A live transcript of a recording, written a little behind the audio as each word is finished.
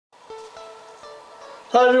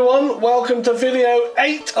Hi everyone, welcome to video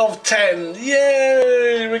 8 of 10.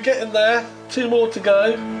 Yay! We're getting there. 2 more to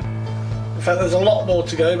go. In fact, there's a lot more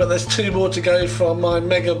to go, but there's 2 more to go from my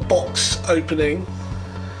mega box opening.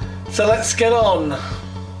 So let's get on.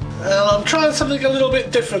 I'm trying something a little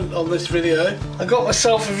bit different on this video. I got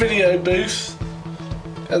myself a video booth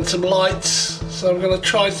and some lights, so I'm going to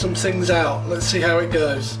try some things out. Let's see how it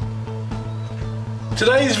goes.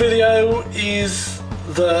 Today's video is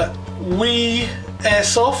the WE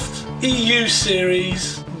Airsoft EU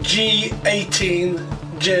series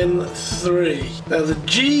G18 Gen 3. Now the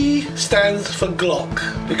G stands for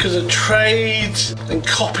Glock. Because of trade and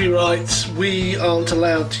copyrights, we aren't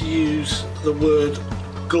allowed to use the word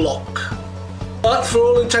Glock. But for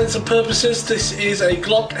all intents and purposes, this is a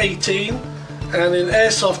Glock 18, and in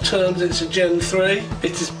airsoft terms it's a Gen 3.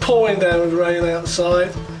 It is pouring down with rain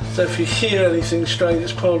outside, so if you hear anything strange,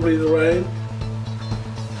 it's probably the rain.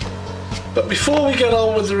 But before we get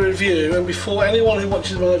on with the review, and before anyone who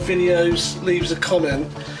watches my videos leaves a comment,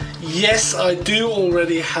 yes, I do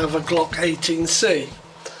already have a Glock 18C,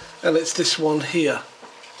 and it's this one here.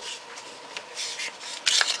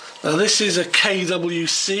 Now this is a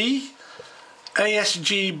KWC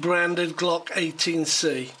ASG branded Glock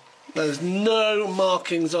 18C. There's no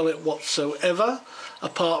markings on it whatsoever,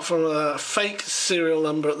 apart from a fake serial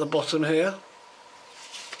number at the bottom here,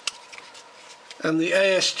 and the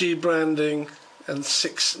ASG branding and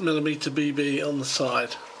 6mm BB on the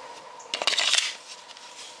side.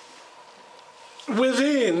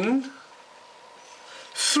 Within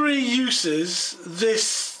 3 uses,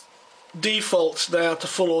 this defaults now to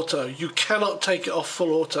full auto. You cannot take it off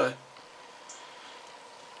full auto.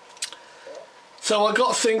 So I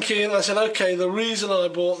got thinking, I said, okay, the reason I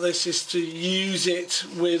bought this is to use it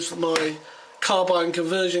with my carbine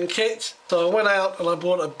conversion kit. So I went out and I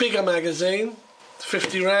bought a bigger magazine,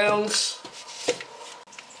 50 rounds.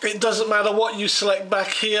 It doesn't matter what you select back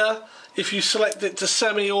here. If you select it to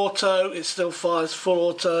semi-auto, it still fires full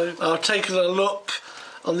auto. I've taken a look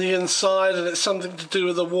on the inside and it's something to do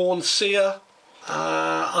with the worn sear.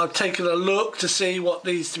 I've taken a look to see what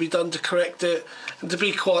needs to be done to correct it, and to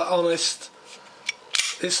be quite honest,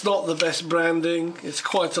 it's not the best branding. It's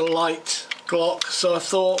quite a light Glock, so I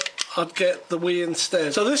thought I'd get the WE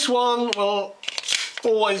instead. So this one will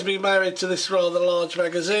always be married to this rather large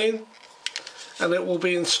magazine, and it will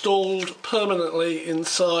be installed permanently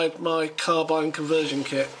inside my carbine conversion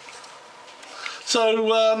kit.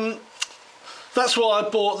 So that's why I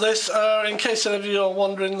bought this. In case any of you are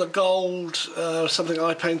wondering, the gold, something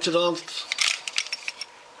I painted on.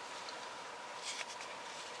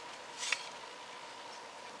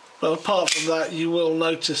 But apart from that, you will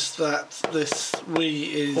notice that this WE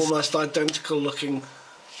is almost identical looking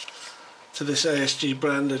to this ASG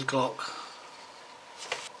branded Glock.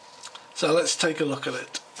 So let's take a look at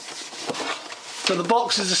it. So the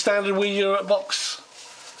box is a standard WE Europe box,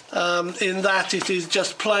 in that it is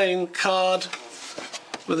just plain card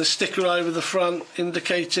with a sticker over the front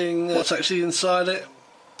indicating what's actually inside it.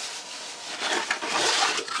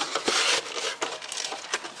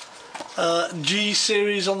 G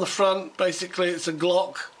series on the front, basically it's a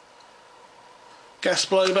Glock. Gas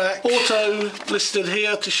blowback. Auto listed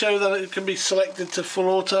here to show that it can be selected to full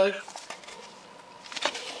auto.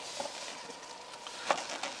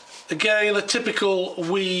 Again, a typical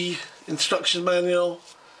WE instruction manual.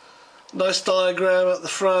 Nice diagram at the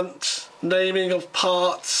front, naming of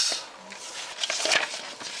parts.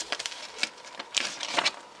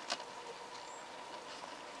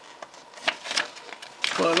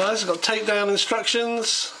 Quite nice. It's got takedown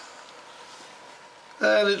instructions,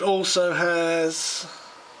 and it also has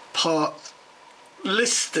part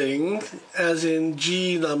listing, as in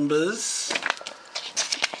G numbers,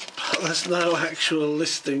 but there's no actual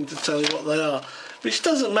listing to tell you what they are, which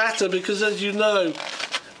doesn't matter because, as you know,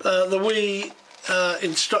 the WE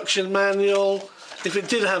instruction manual, if it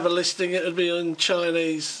did have a listing, it would be in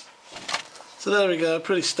Chinese. So there we go,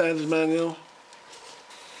 pretty standard manual.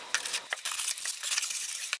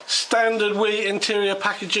 Standard WE interior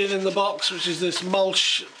packaging in the box, which is this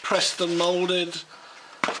mulch pressed and moulded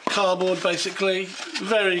cardboard basically.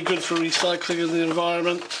 Very good for recycling in the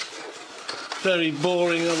environment. Very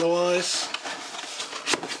boring otherwise.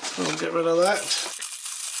 I'll get rid of that.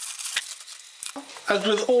 As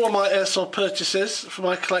with all of my airsoft purchases for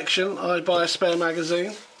my collection, I buy a spare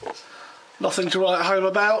magazine. Nothing to write home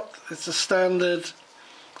about. It's a standard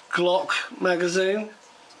Glock magazine.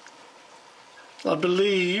 I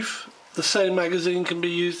believe the same magazine can be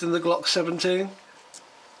used in the Glock 17.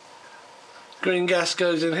 Green gas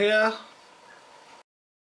goes in here.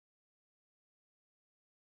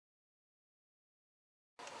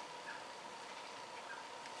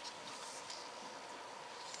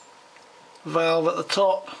 valve at the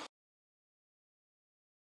top.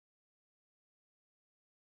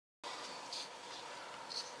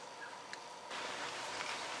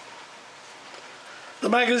 The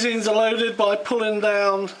magazines are loaded by pulling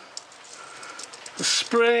down the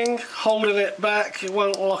spring, holding it back, it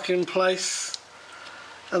won't lock in place,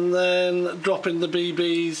 and then dropping the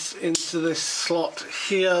BBs into this slot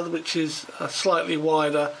here, which is slightly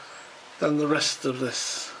wider than the rest of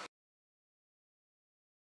this.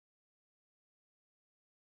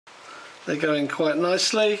 They go in quite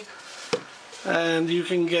nicely, and you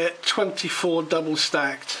can get 24 double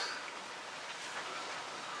stacked.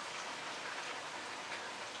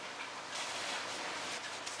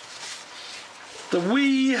 The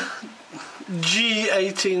WE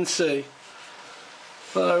G-18C.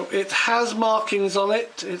 So it has markings on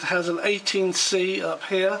it. It has an 18C up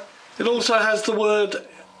here. It also has the word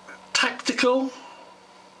tactical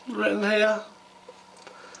written here.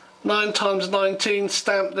 9×19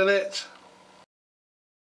 stamped in it.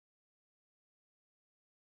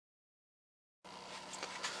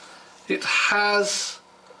 It has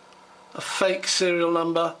a fake serial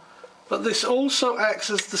number. But this also acts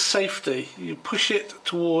as the safety. You push it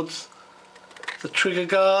towards the trigger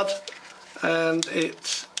guard and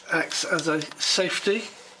it acts as a safety.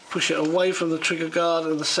 Push it away from the trigger guard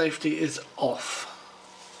and the safety is off.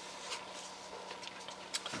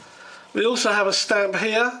 We also have a stamp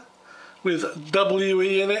here with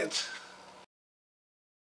WE in it.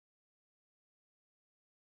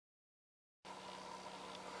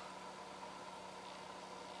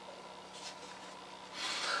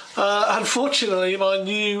 Unfortunately, my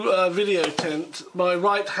new video tent, my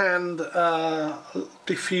right hand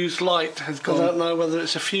diffused light has gone. I don't know whether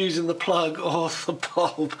it's a fuse in the plug or the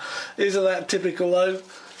bulb. Isn't that typical though?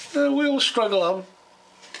 We all struggle on.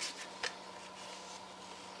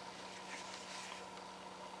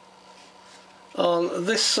 On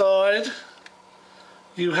this side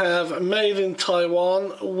you have Made in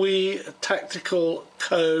Taiwan, WE Tactical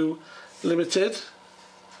Co. Limited,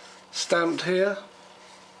 stamped here.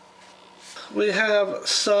 We have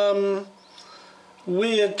some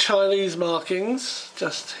weird Chinese markings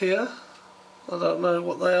just here. I don't know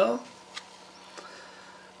what they are.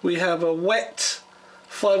 We have a wet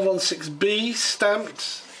 516B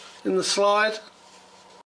stamped in the slide.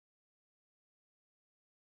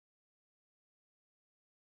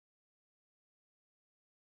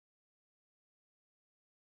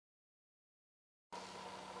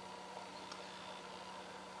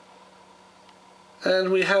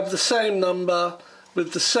 And we have the same number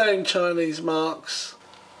with the same Chinese marks,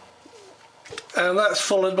 and that's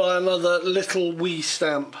followed by another little WE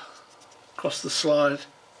stamp across the slide.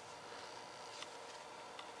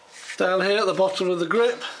 Down here at the bottom of the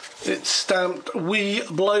grip it's stamped WE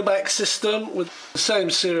blowback system with the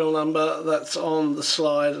same serial number that's on the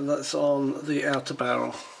slide and that's on the outer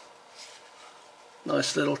barrel.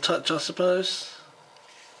 Nice little touch, I suppose.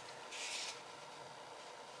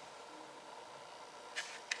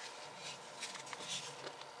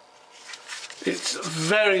 It's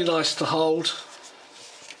very nice to hold.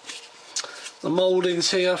 The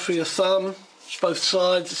mouldings here for your thumb, both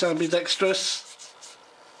sides, it's ambidextrous,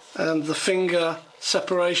 and the finger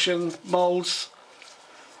separation moulds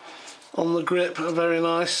on the grip are very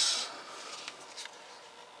nice.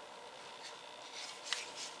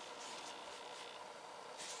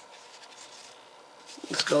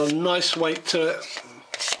 It's got a nice weight to it.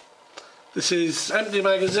 This is empty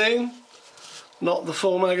magazine, not the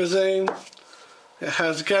full magazine. It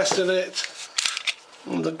has gas in it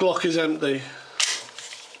and the Glock is empty.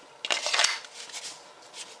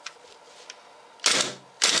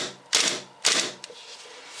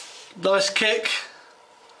 Nice kick.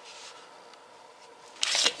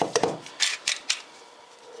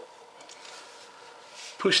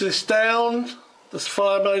 Push this down, this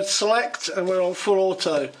fire mode select, and we're on full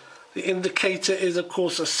auto. The indicator is of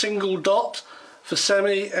course a single dot for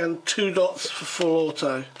semi and 2 dots for full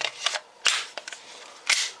auto.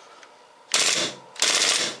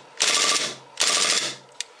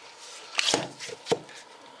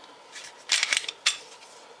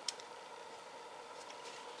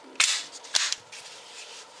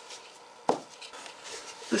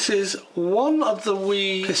 This is one of the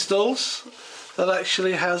WE pistols that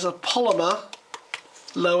actually has a polymer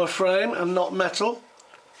lower frame and not metal,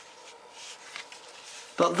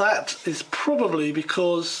 but that is probably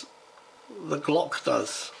because the Glock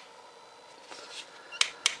does.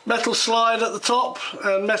 Metal slide at the top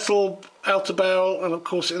and metal outer barrel and of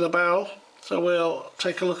course inner barrel, so we'll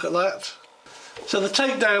take a look at that. So the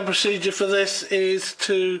takedown procedure for this is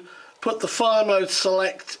to put the fire mode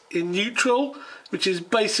select in neutral, which is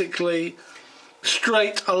basically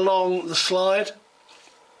straight along the slide.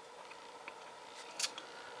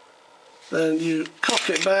 Then you cock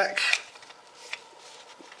it back,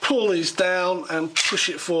 pull these down and push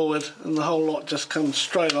it forward, and the whole lot just comes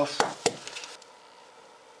straight off.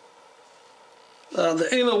 The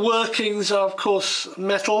inner workings are of course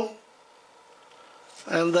metal,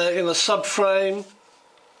 and they're in a subframe,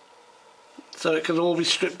 so it can all be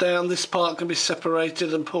stripped down. This part can be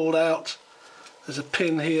separated and pulled out. There's a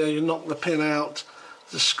pin here, you knock the pin out,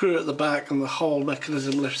 there's a screw at the back, and the whole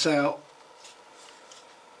mechanism lifts out.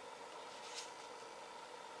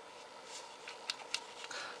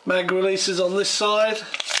 Mag releases on this side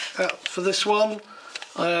for this one.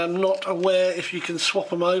 I am not aware if you can swap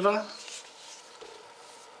them over.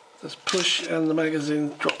 Just push and the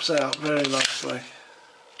magazine drops out very nicely.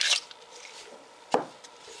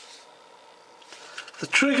 The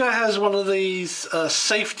trigger has one of these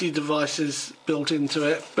safety devices built into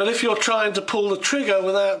it, but if you're trying to pull the trigger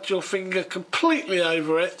without your finger completely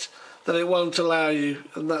over it, then it won't allow you,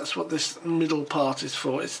 and that's what this middle part is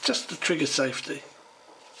for. It's just a trigger safety.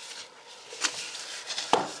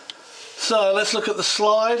 So let's look at the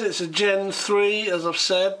slide. It's a Gen 3, as I've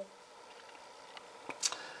said.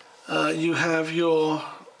 You have your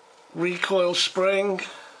recoil spring.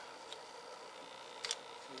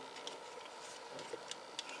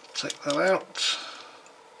 Take that out.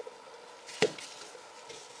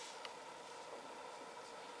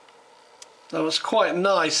 Now what's quite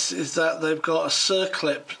nice is that they've got a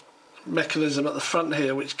circlip mechanism at the front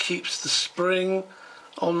here which keeps the spring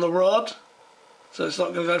on the rod, so it's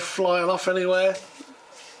not going to go flying off anywhere.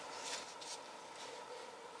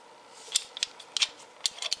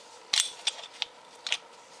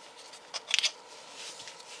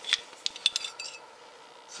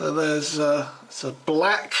 So there's it's a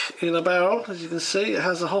black inner barrel, as you can see. It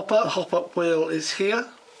has a hop-up. The hop-up wheel is here.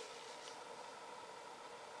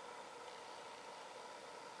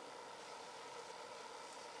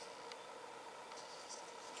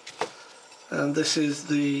 And this is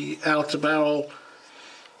the outer barrel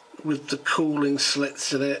with the cooling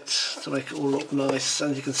slits in it to make it all look nice.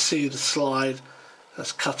 And you can see the slide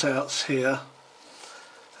has cutouts here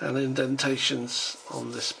and indentations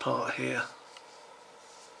on this part here.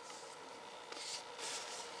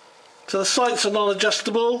 So the sights are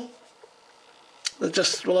non-adjustable. They're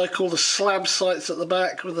just what I call the slab sights at the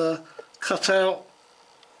back with a cutout,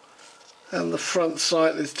 and the front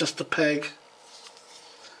sight is just a peg.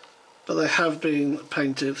 But they have been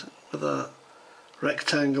painted with a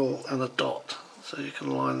rectangle and a dot, so you can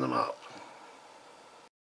line them up.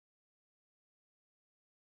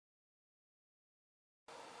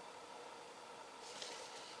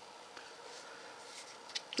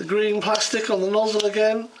 The green plastic on the nozzle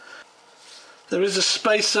again. There is a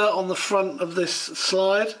spacer on the front of this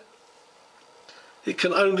slide. It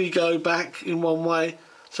can only go back in one way,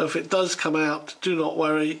 so if it does come out, do not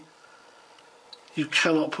worry. You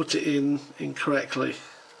cannot put it in incorrectly.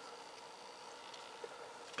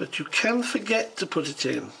 But you can forget to put it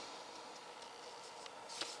in.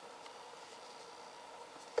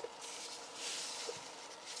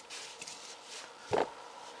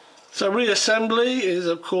 So reassembly is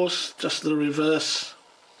of course just the reverse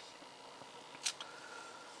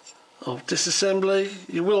of disassembly.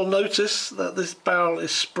 You will notice that this barrel is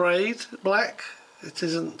sprayed black. It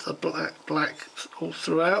isn't a black all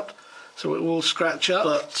throughout, so it will scratch up,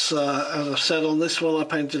 but as I've said, on this one I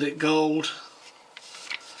painted it gold.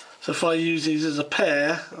 So if I use these as a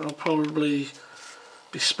pair, I'll probably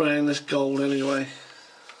be spraying this gold anyway.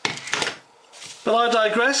 But I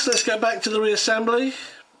digress. Let's get back to the reassembly.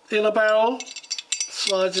 Inner barrel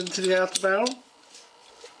slides into the outer barrel.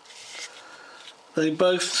 They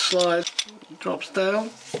both slide, drops down,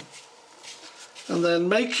 and then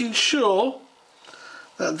making sure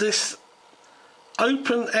that this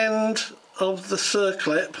open end of the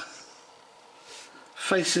circlip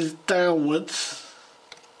faces downwards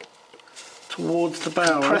towards the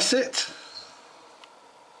barrel. Press it,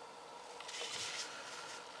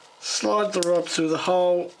 slide the rod through the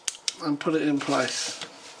hole and put it in place.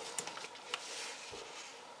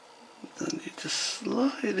 Then you just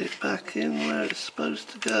slide it back in where it's supposed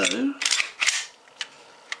to go.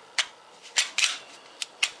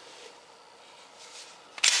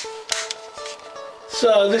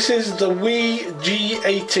 So this is the WE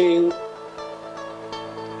G-18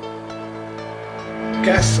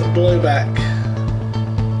 gas blowback.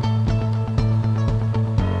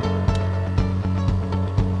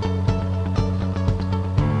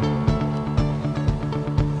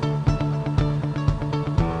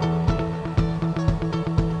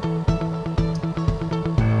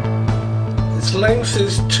 Its length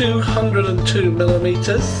is 202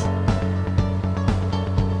 millimeters.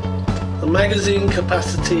 The magazine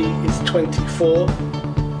capacity is 24.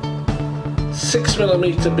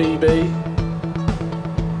 6mm BB.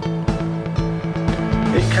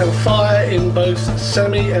 It can fire in both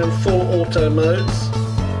semi and full auto modes,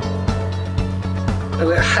 and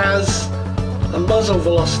it has a muzzle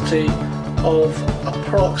velocity of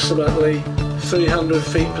approximately 300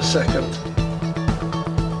 feet per second.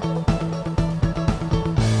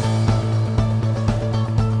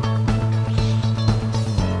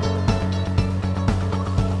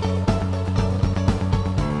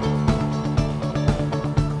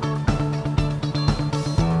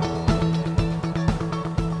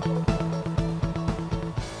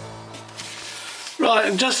 Right,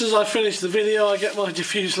 and just as I finish the video I get my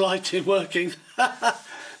diffuse lighting working.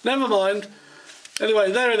 Never mind.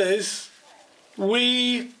 Anyway, there it is.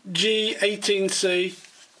 WE G-18C.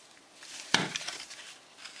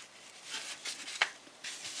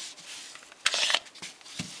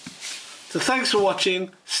 So thanks for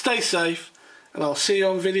watching, stay safe, and I'll see you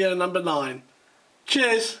on video number 9.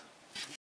 Cheers!